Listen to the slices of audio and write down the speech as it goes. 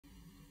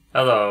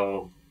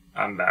Hello,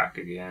 I'm back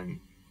again.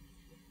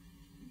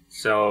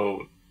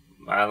 So,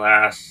 my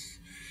last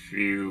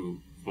few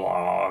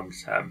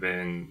vlogs have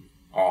been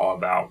all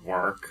about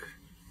work.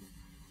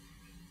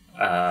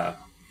 Uh,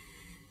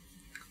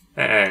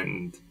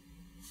 and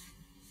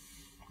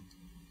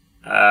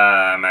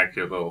I'm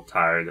actually a little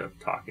tired of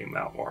talking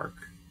about work.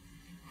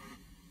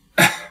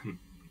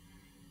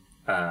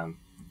 um,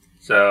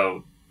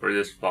 so, for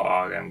this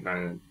vlog, I'm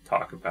going to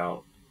talk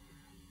about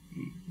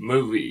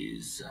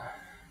movies,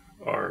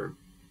 or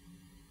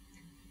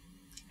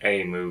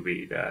a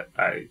movie that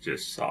I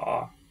just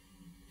saw.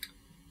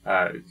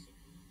 Uh,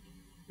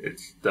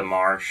 it's The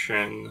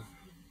Martian,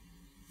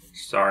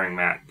 starring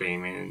Matt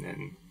Damon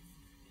and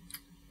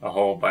a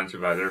whole bunch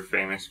of other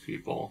famous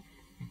people.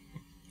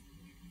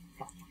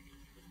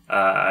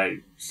 I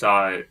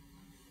saw it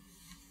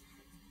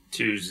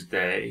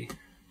Tuesday,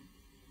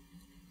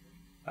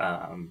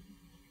 um,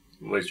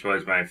 which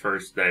was my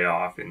first day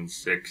off in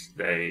 6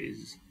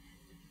 days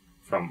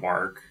from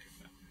work.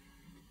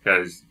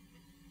 Because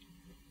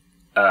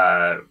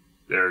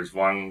there's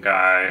one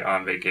guy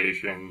on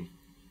vacation,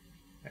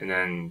 and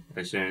then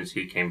as soon as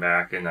he came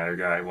back, another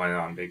guy went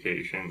on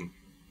vacation.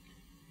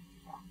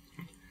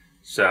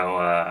 So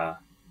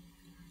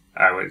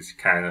I was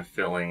kind of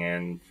filling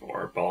in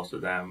for both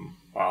of them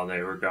while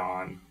they were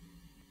gone.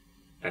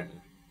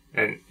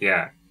 And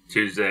yeah,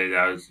 Tuesday,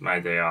 that was my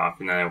day off.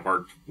 And then I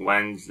worked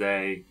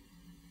Wednesday.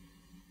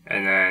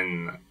 And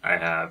then I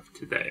have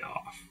today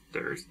off,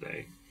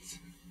 Thursday.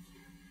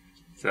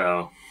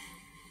 So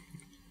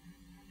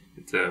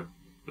it's a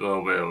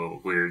little bit of a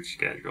weird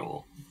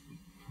schedule.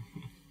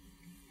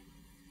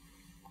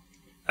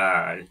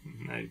 I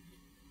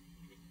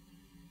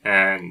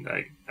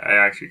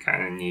actually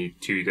kind of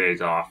need 2 days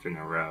off in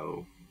a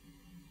row.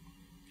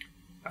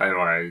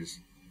 Otherwise,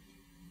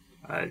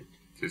 it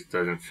just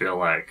doesn't feel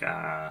like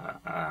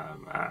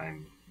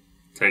I'm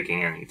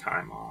taking any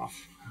time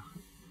off.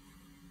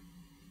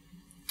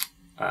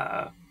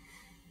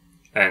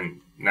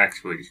 And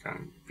next week's going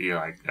to be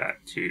like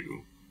that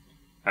too.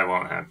 I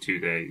won't have 2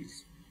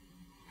 days,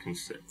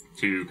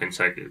 2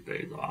 consecutive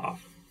days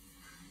off.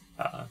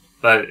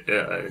 But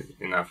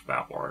enough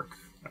about work.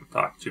 I've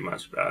talked too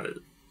much about it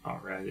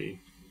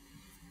already.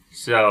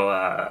 So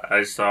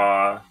I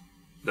saw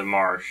The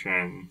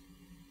Martian,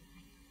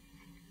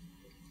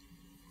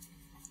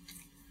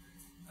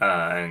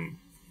 and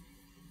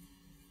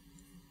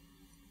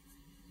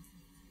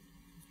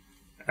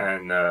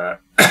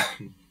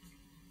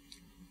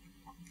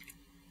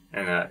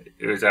and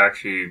it was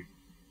actually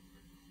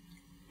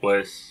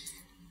with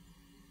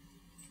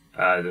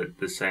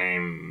the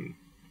same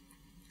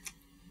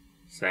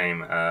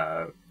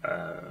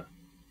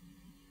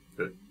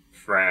the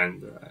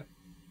friend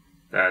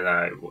that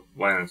I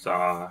went and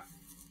saw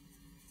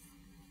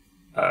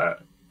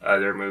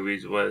other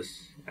movies with,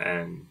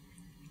 and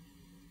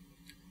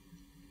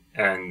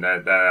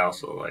that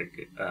also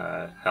like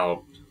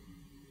helped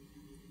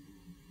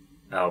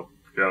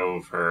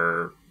drove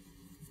her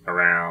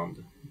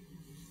around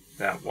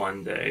that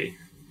one day.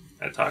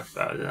 I talked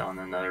about it on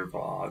another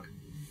vlog.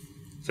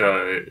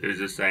 So it was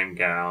the same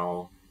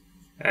gal,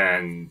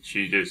 and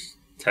she just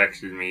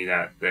texted me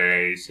that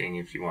day seeing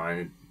if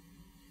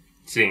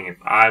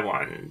I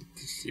wanted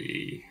to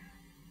see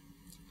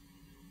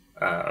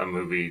a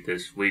movie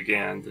this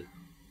weekend.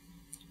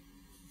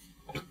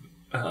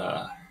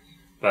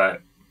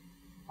 But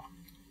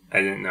I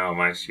didn't know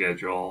my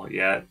schedule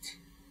yet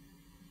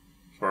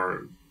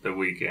for the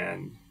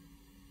weekend.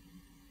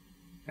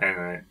 And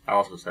I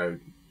also said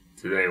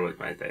today was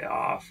my day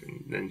off.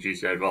 And then she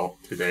said, well,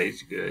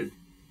 today's good.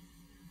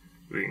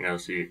 We can go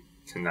see it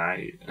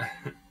tonight.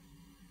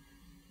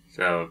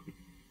 So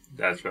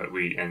that's what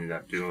we ended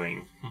up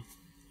doing.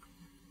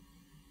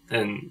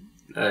 And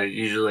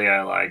usually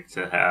I like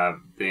to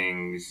have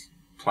things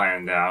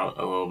planned out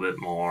a little bit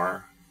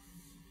more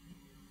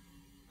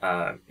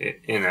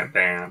in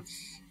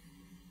advance.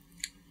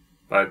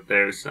 But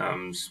there's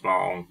some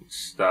small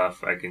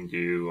stuff I can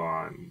do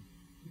on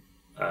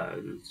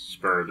the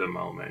spur of the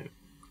moment.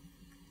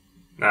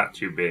 Not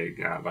too big,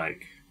 not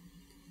like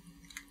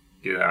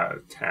get out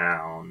of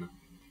town.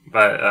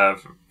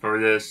 But for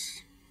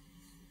this,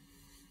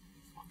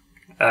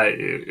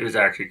 it was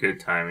actually good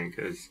timing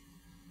because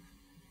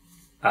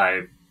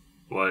I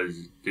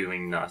was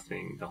doing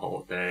nothing the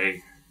whole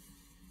day.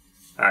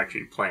 I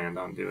actually planned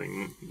on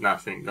doing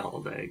nothing the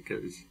whole day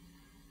because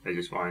I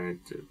just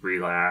wanted to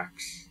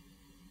relax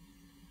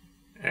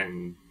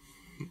and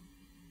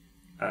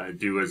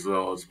do as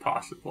little as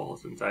possible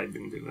since I've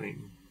been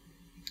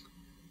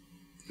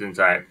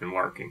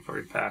working for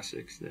the past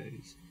 6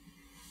 days.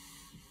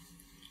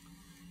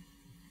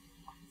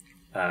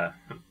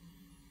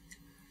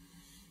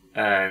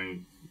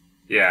 And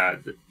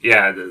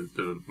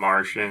the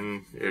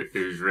Martian, it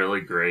was really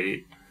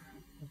great.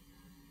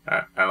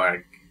 I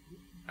like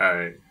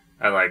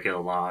it a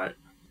lot.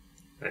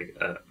 Like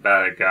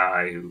about a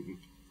guy who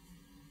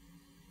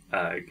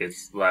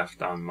gets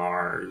left on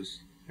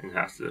Mars and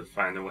has to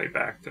find a way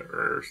back to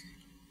Earth.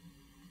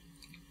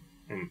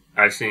 And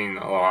I've seen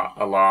a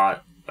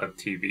lot of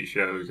TV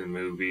shows and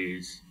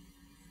movies.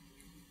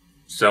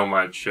 So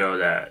much so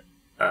that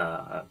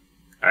I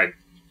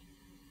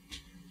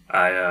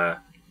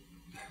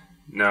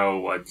know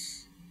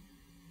what's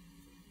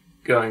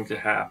going to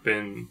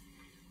happen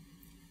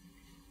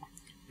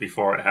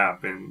before it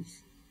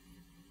happens,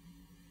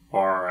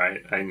 or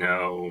I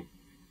know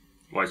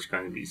what's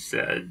going to be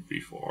said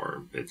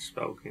before it's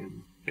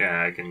spoken.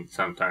 Yeah, I can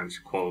sometimes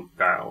quote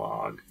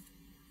dialogue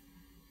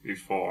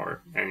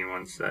before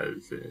anyone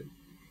says it.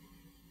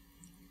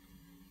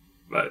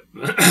 But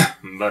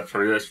but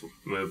for this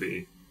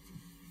movie,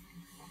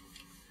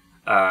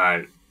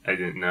 I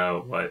didn't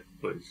know what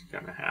was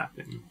going to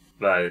happen.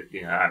 But,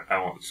 you know, I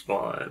won't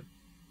spoil it.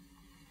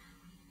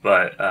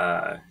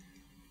 But,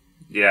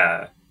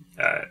 yeah,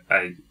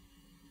 I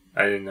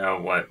didn't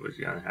know what was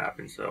going to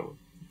happen, so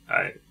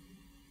I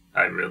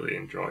really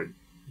enjoyed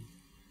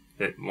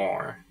it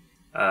more.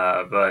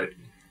 But,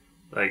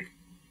 like,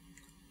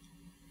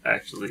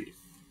 actually,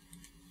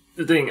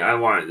 the thing I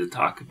wanted to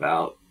talk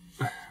about,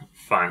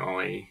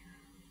 finally,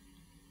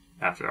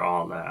 after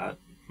all that,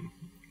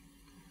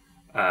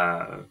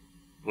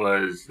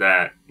 was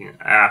that, you know,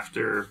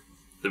 after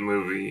the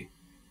movie,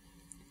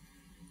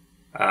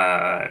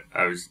 I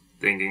was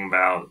thinking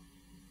about,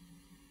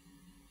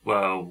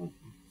 well,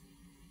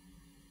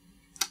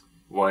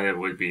 what it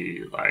would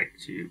be like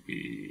to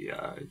be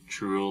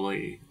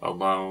truly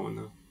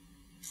alone.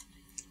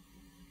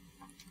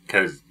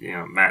 Because, you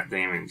know, Matt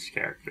Damon's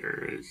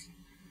character is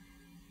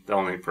the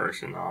only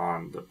person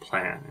on the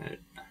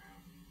planet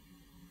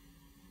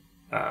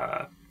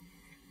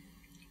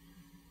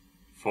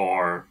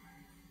for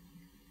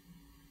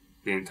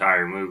the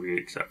entire movie,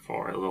 except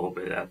for a little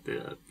bit at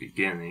the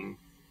beginning.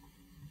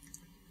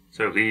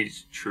 So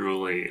he's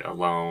truly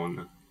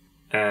alone,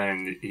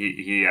 and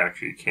he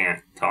actually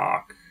can't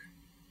talk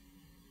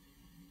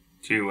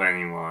to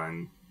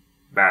anyone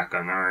back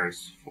on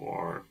Earth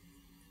for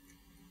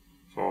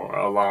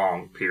a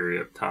long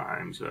period of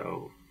time.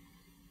 So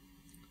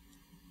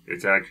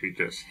it's actually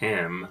just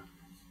him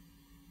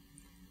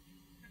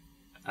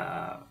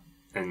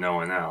and no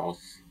one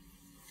else.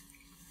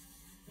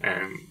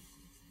 And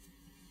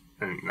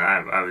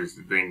I was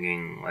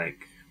thinking,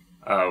 like,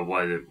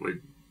 what it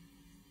would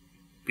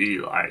be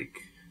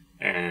like,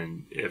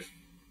 and if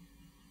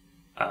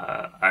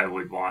I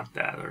would want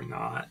that or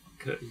not,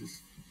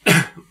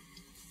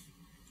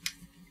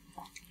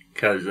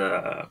 because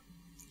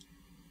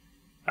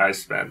I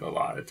spend a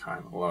lot of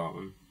time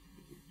alone.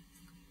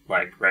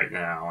 Like right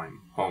now,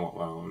 I'm home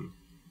alone.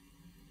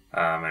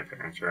 My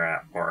parents are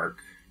at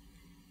work.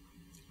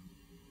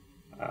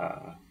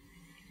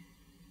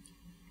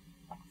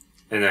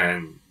 And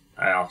then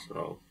I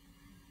also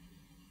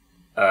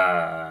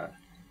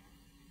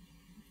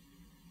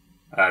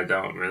I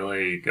don't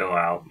really go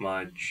out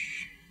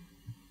much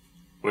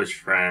with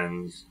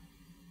friends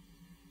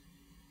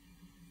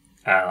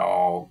at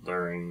all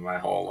during my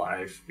whole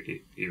life.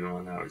 Even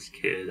when I was a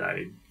kid,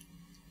 I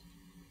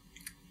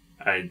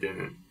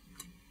didn't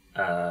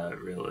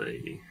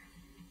really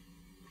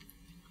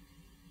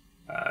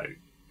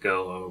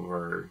go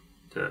over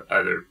to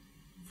other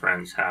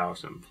friends'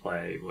 house and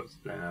play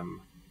with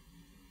them.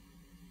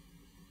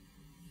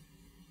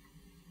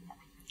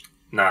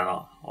 Not a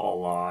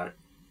whole lot.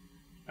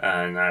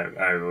 And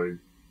I would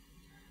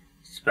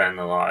spend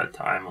a lot of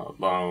time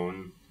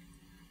alone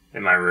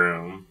in my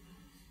room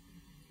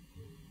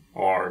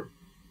or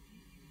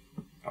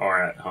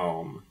at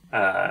home.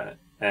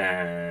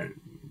 And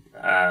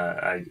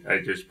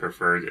I just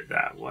preferred it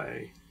that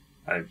way.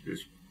 I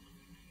just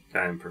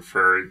kind of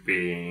preferred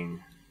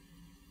being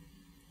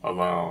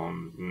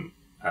alone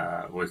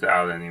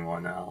without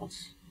anyone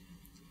else.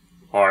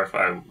 Or if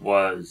I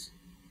was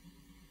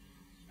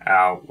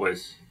out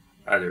with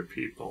other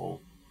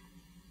people,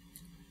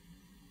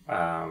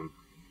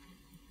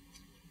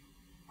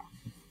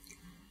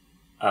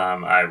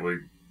 I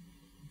would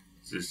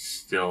just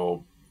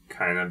still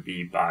kind of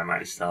be by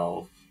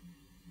myself.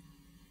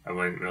 I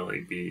wouldn't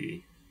really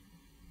be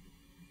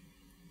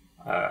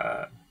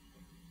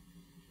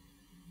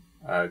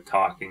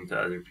talking to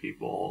other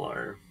people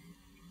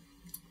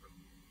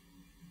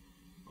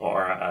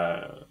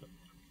or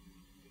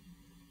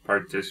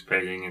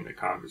participating in the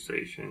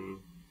conversation.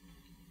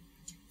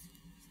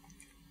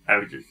 I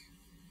would just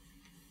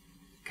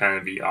kind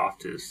of be off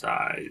to the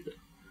side,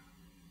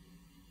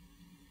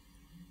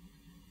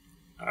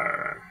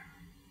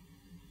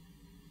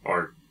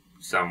 or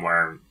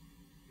somewhere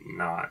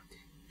not.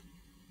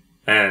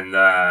 And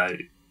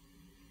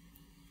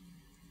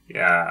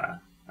yeah,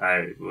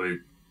 I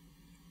would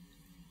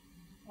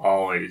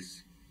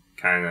always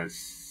kind of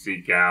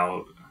seek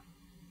out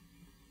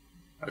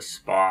a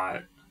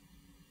spot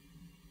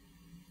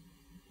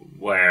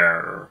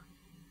where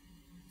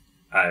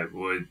I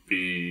would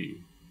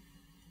be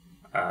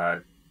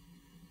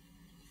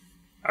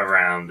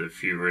around the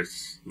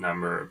fewest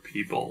number of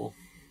people.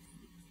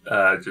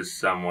 Just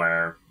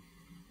somewhere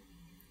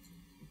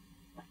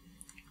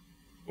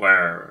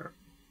where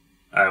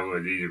I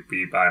would either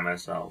be by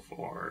myself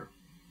or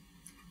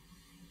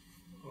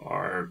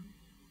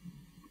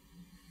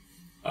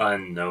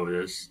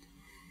unnoticed.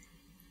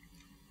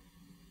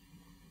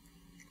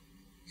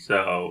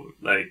 So,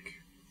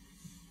 like,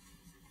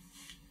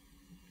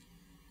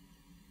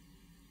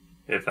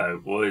 if I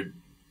would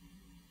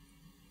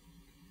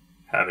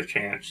have a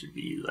chance to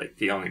be, like,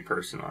 the only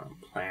person on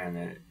the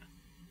planet,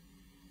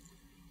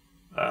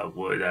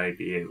 would I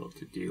be able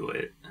to do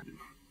it?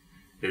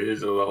 It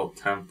is a little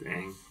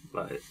tempting,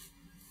 but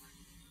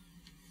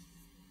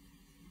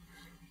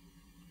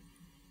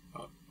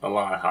a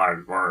lot of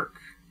hard work,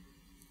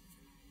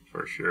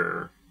 for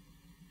sure.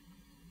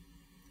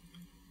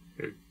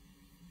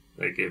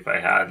 Like, if I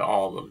had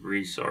all the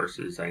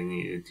resources I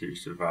needed to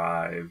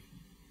survive,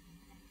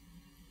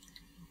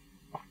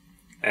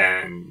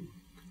 and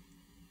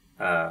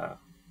other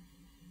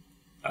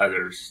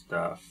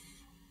stuff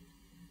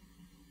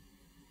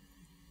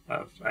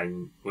I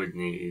would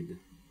need,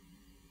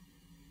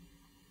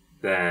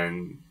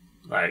 then,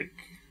 like,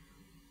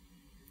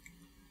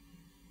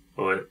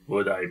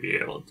 would I be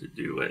able to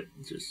do it?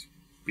 Just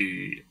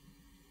be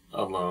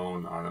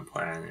alone on a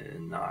planet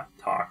and not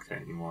talk to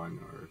anyone,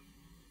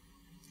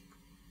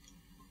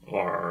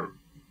 or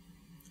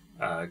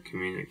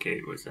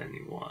communicate with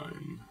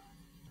anyone?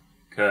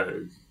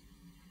 Because,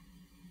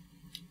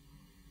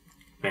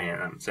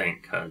 man, I'm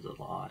saying "cause" a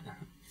lot.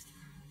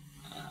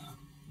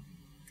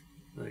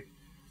 Like,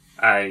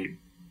 I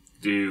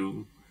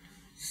do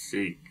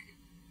seek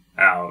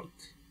out,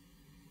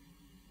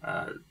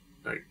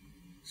 like,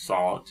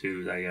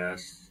 solitude, I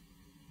guess,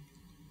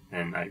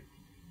 and I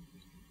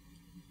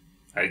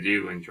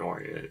do enjoy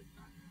it.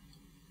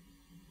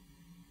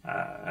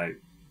 I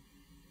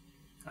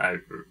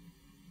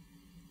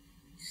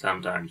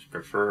sometimes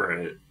prefer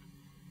it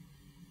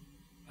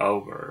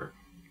over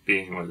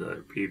being with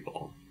other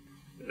people.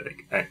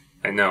 Like,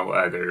 I know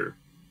other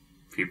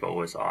people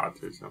with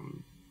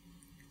autism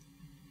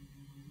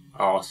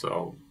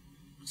also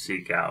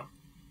seek out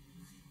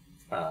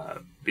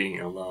being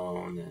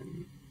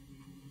alone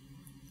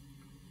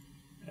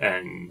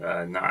and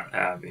not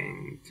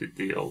having to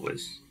deal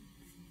with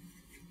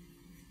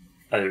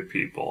other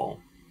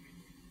people,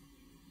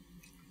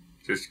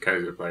 just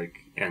because of,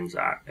 like,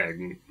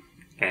 anxiety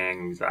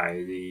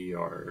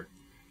or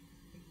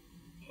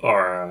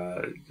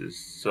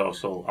just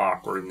social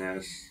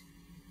awkwardness.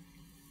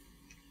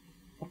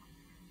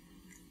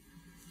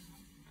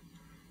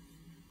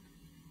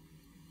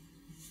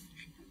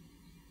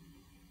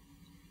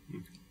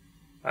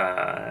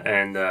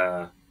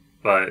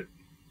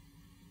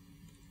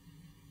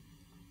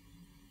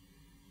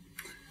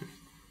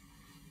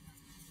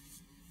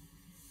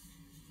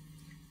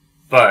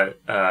 But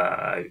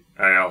I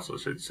also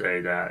should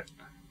say that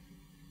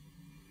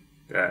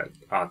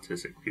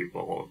autistic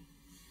people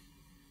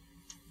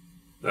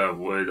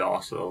would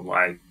also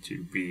like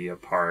to be a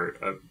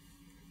part of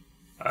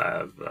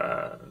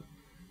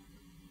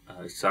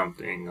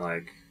something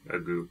like a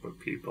group of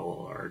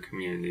people or a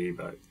community,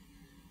 but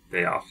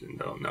they often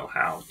don't know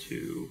how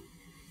to.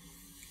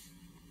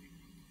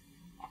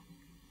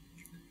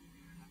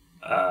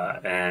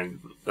 And,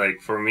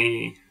 like, for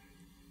me,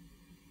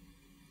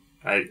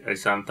 I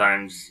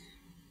sometimes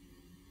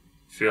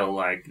feel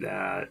like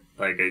that,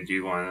 like, I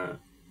do want to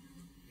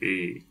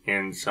be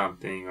in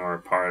something or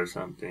a part of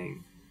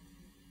something,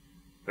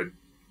 but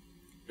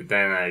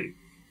then I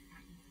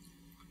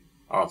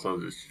also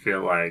just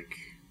feel like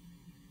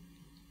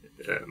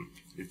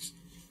it's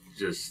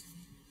just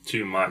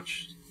too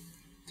much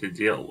to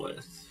deal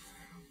with,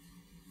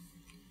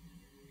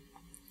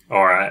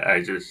 or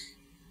I just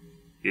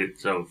get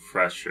so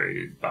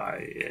frustrated by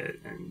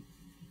it and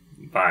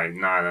by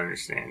not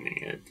understanding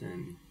it,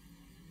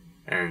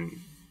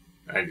 and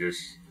I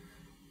just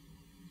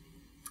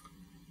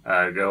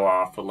go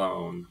off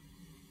alone,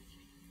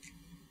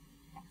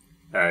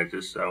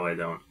 just so I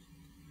don't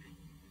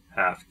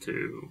have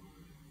to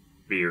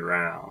be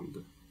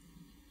around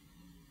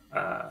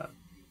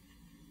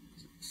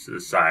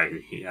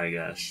society, I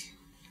guess.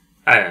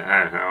 I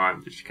don't know,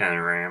 I'm just kind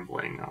of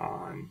rambling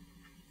on.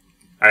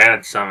 I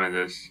had some of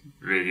this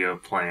video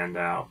planned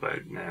out,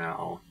 but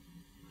now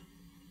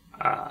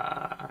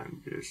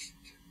I'm just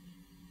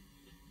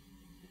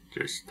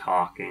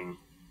talking.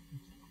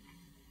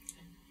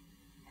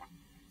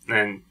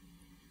 And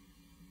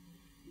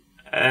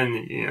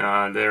you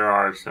know, there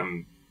are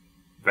some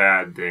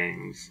bad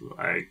things,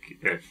 like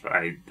if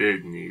I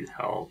did need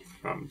help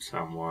from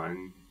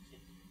someone,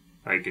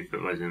 like if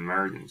it was an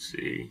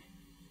emergency,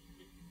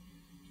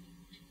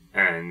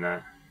 and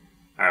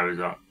I was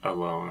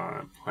alone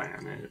on a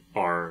planet,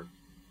 or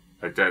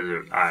a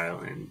desert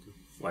island,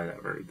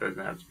 whatever, it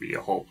doesn't have to be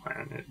a whole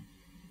planet.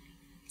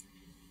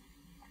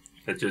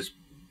 It's just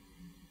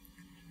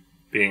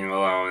being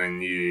alone and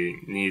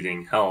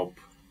needing help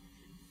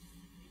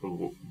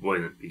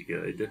wouldn't be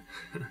good.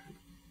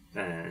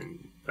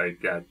 And,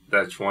 like,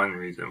 that's one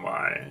reason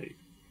why I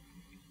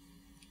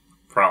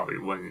probably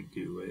wouldn't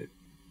do it.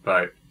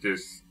 But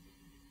just,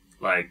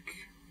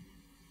 like,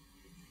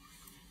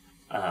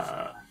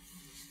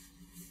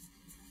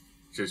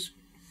 just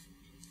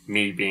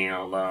me being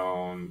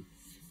alone,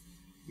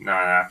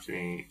 not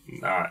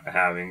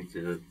having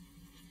to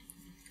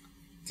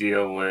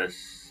deal with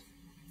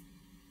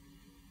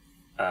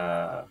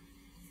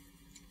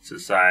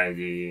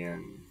society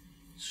and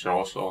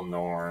social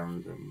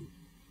norms and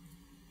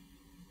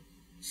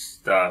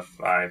stuff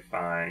I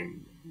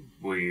find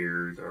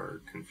weird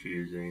or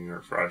confusing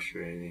or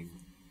frustrating.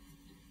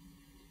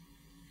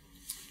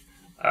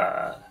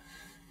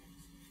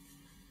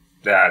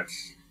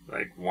 That's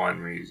like one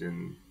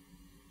reason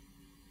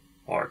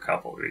or a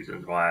couple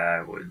reasons why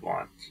I would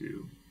want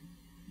to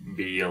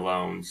be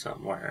alone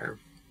somewhere.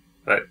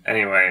 But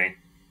anyway,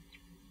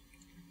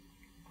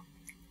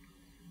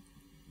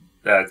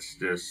 that's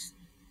just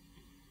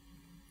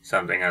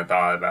something I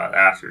thought about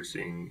after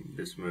seeing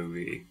this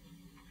movie.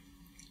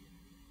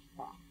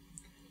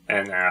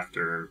 And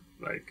after,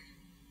 like,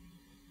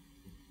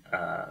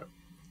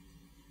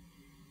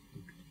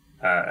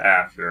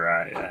 after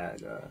I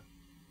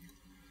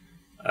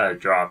had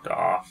dropped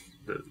off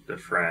the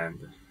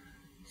friend,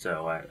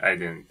 so I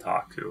didn't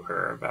talk to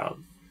her about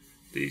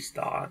these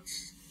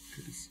thoughts,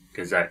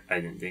 because I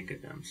didn't think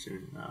of them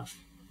soon enough.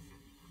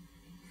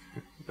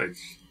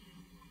 Which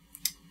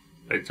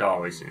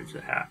always seems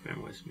to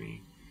happen with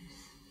me.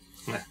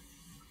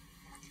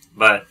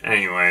 But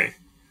anyway,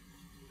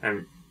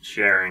 I'm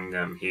sharing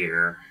them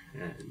here,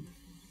 and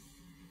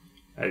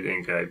I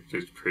think I've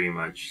just pretty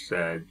much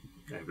said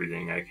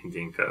everything I can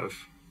think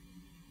of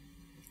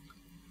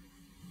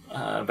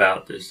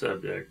about this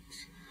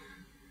subject.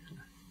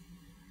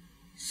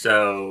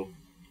 So,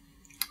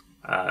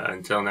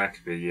 until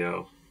next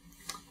video,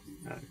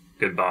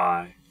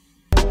 goodbye.